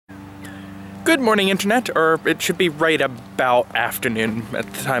Good morning, Internet, or it should be right about afternoon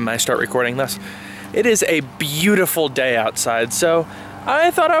at the time I start recording this. It is a beautiful day outside, so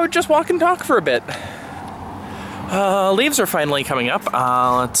I thought I would just walk and talk for a bit. Leaves are finally coming up.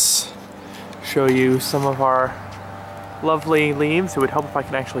 Let's show you some of our lovely leaves. It would help if I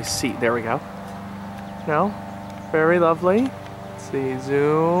can actually see. There we go. No? Very lovely. Let's see,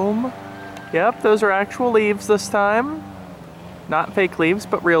 zoom. Yep, those are actual leaves this time. Not fake leaves,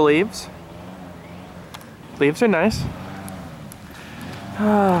 but real leaves. Leaves are nice.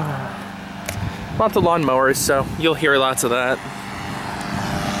 Lots of lawnmowers, so you'll hear lots of that.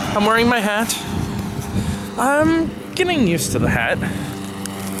 I'm wearing my hat. I'm getting used to the hat.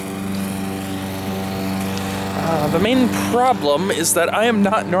 The main problem is that I am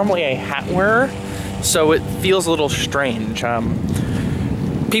not normally a hat wearer, so it feels a little strange.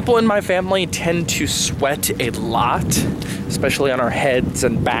 People in my family tend to sweat a lot, especially on our heads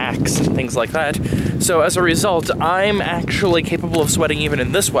and backs and things like that. So as a result, I'm actually capable of sweating even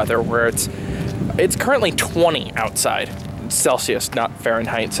in this weather, where it's currently 20 outside. Celsius, not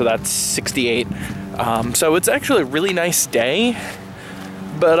Fahrenheit, so that's 68. So it's actually a really nice day,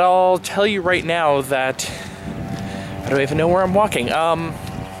 but I'll tell you right now that I don't even know where I'm walking.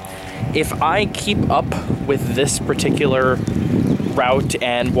 If I keep up with this particular route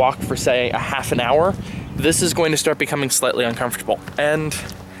and walk for, say, a half an hour, this is going to start becoming slightly uncomfortable. And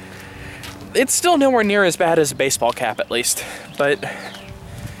it's still nowhere near as bad as a baseball cap, at least, but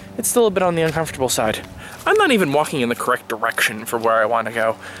it's still a bit on the uncomfortable side. I'm not even walking in the correct direction for where I want to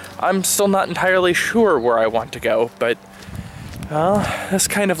go. I'm still not entirely sure where I want to go, but, well, this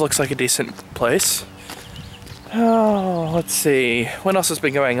kind of looks like a decent place. Oh, let's see. What else has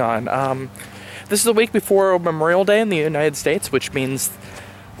been going on? This is the week before Memorial Day in the United States, which means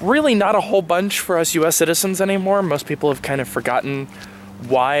really not a whole bunch for us US citizens anymore. Most people have kind of forgotten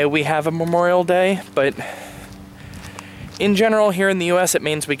why we have a Memorial Day, but in general here in the US it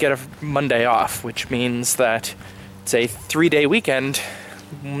means we get a Monday off, which means that it's a 3-day weekend.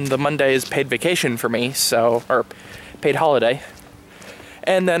 The Monday is paid vacation for me, or paid holiday.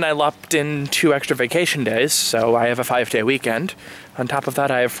 And then I lopped in 2 extra vacation days, so I have a 5-day weekend. On top of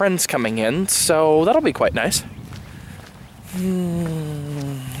that, I have friends coming in, so that'll be quite nice.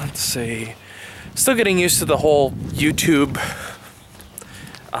 Let's see. Still getting used to the whole YouTube,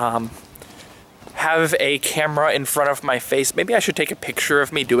 have a camera in front of my face. Maybe I should take a picture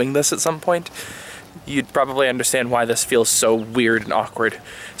of me doing this at some point. You'd probably understand why this feels so weird and awkward,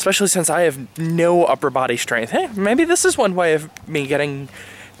 especially since I have no upper body strength. Hey, maybe this is one way of me getting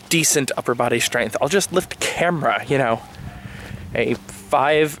decent upper body strength. I'll just lift a camera, you know, a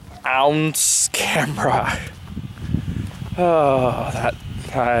 5-ounce camera. Oh,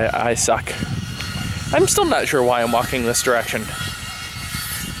 I suck. I'm still not sure why I'm walking this direction.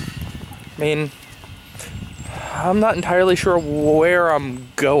 I mean, I'm not entirely sure where I'm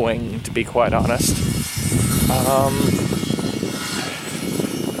going, to be quite honest.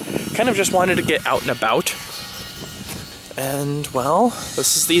 Kind of just wanted to get out and about. And, well,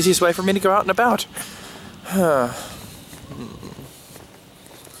 this is the easiest way for me to go out and about.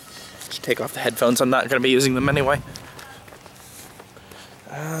 Just take off the headphones, I'm not going to be using them anyway.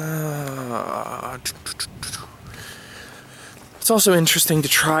 It's also interesting to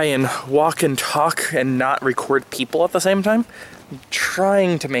try and walk and talk and not record people at the same time. I'm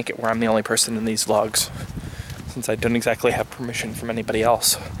trying to make it where I'm the only person in these vlogs, since I don't exactly have permission from anybody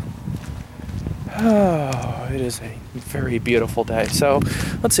else. Oh, it is a very beautiful day. So,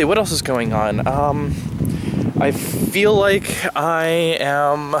 let's see, what else is going on? I feel like I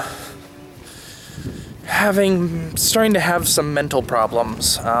am starting to have some mental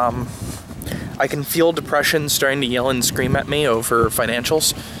problems. I can feel depression starting to yell and scream at me over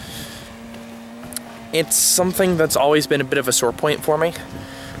financials. It's something that's always been a bit of a sore point for me,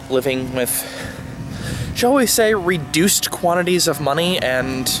 living with, shall we say, reduced quantities of money.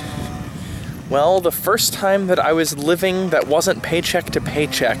 And, well, the first time that I was living that wasn't paycheck to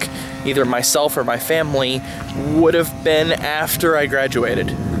paycheck, either myself or my family, would have been after I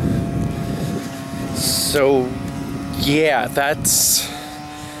graduated. So, yeah, that's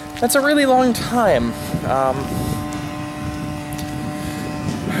a really long time.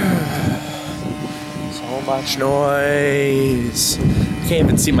 So much noise. I can't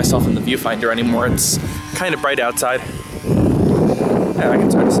even see myself in the viewfinder anymore. It's kind of bright outside. Yeah, I can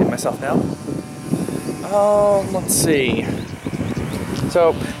start to see myself now. Let's see.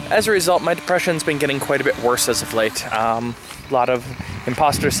 So, as a result, my depression's been getting quite a bit worse as of late. A lot of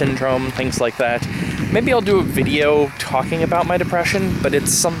imposter syndrome, things like that. Maybe I'll do a video talking about my depression, but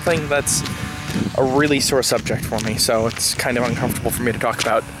it's something that's a really sore subject for me, so it's kind of uncomfortable for me to talk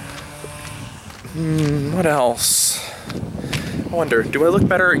about. What else? I wonder, do I look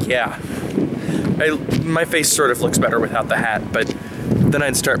better? Yeah. My face sort of looks better without the hat, but then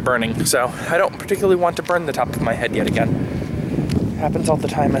I'd start burning, so I don't particularly want to burn the top of my head yet again. Happens all the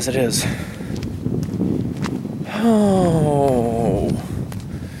time as it is. Oh.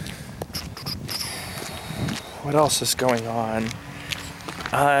 What else is going on?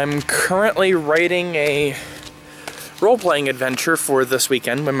 I'm currently writing a role-playing adventure for this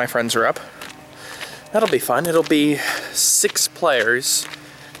weekend when my friends are up. That'll be fun. It'll be 6 players.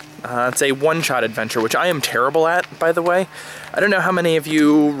 It's a one-shot adventure, which I am terrible at, by the way. I don't know how many of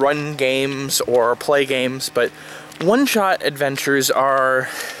you run games or play games, but one-shot adventures are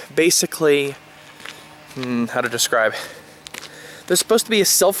basically... how to describe? They're supposed to be a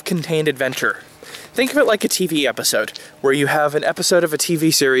self-contained adventure. Think of it like a TV episode, where you have an episode of a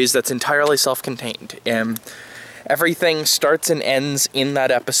TV series that's entirely self-contained. Everything starts and ends in that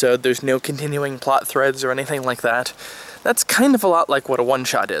episode. There's no continuing plot threads or anything like that. That's kind of a lot like what a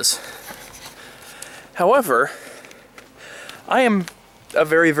one-shot is. However, I am a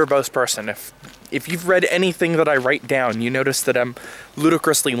very verbose person. If you've read anything that I write down, you notice that I'm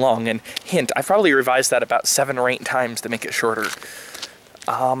ludicrously long, and hint, I've probably revised that about 7 or 8 times to make it shorter.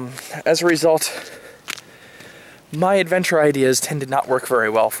 As a result, my adventure ideas tend to not work very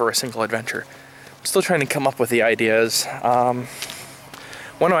well for a single adventure. I'm still trying to come up with the ideas. One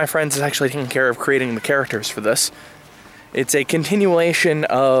of my friends is actually taking care of creating the characters for this. It's a continuation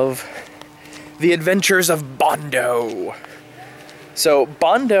of the adventures of Bondo. So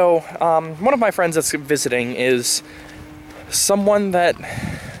Bondo, one of my friends that's visiting is someone that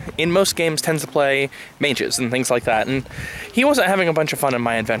in most games tends to play mages and things like that, and he wasn't having a bunch of fun in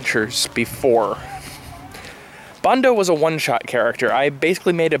my adventures before. Bondo was a one-shot character. I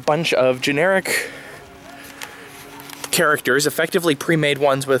basically made a bunch of generic characters, effectively pre-made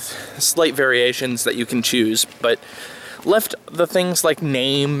ones with slight variations that you can choose, but left the things like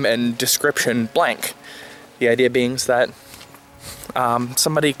name and description blank. The idea being that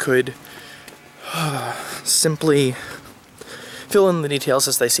somebody could simply fill in the details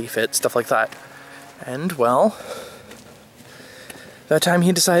as they see fit, stuff like that. And, well, that time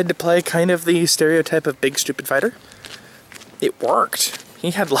he decided to play kind of the stereotype of big stupid fighter. It worked.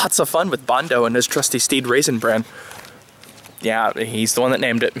 He had lots of fun with Bondo and his trusty steed Raisin Bran. Yeah, he's the one that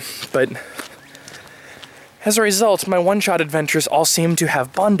named it. But as a result, my one-shot adventures all seem to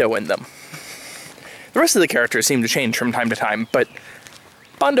have Bondo in them. The rest of the characters seem to change from time to time, but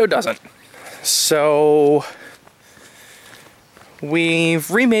Bondo doesn't. So we've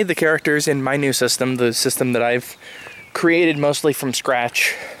remade the characters in my new system, the system that I've created mostly from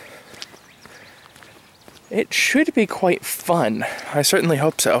scratch. It should be quite fun. I certainly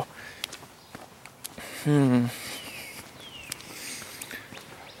hope so. I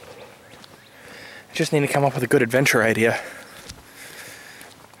just need to come up with a good adventure idea.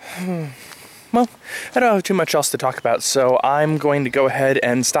 Well, I don't have too much else to talk about, so I'm going to go ahead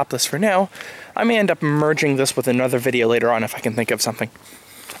and stop this for now. I may end up merging this with another video later on if I can think of something.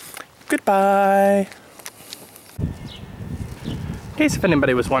 Goodbye! In case if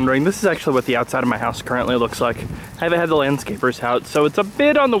anybody was wondering, this is actually what the outside of my house currently looks like. I haven't had the landscapers out, so it's a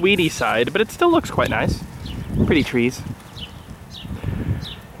bit on the weedy side, but it still looks quite nice. Pretty trees.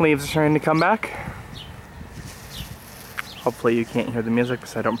 Leaves are starting to come back. Hopefully you can't hear the music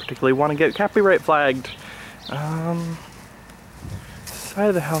because I don't particularly want to get copyright flagged. Side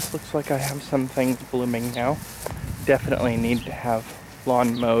of the house looks like I have some things blooming now. Definitely need to have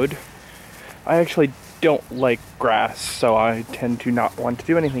lawn mowed. I actually don't like grass, so I tend to not want to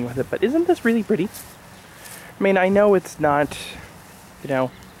do anything with it, but isn't this really pretty? I mean, I know it's not, you know,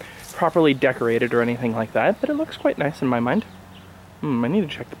 properly decorated or anything like that, but it looks quite nice in my mind. I need to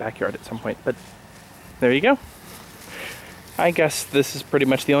check the backyard at some point, but there you go. I guess this is pretty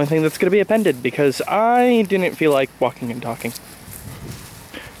much the only thing that's going to be appended because I didn't feel like walking and talking.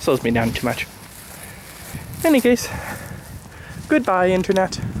 Slows me down too much. In any case, goodbye,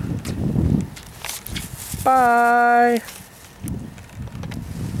 Internet. Bye.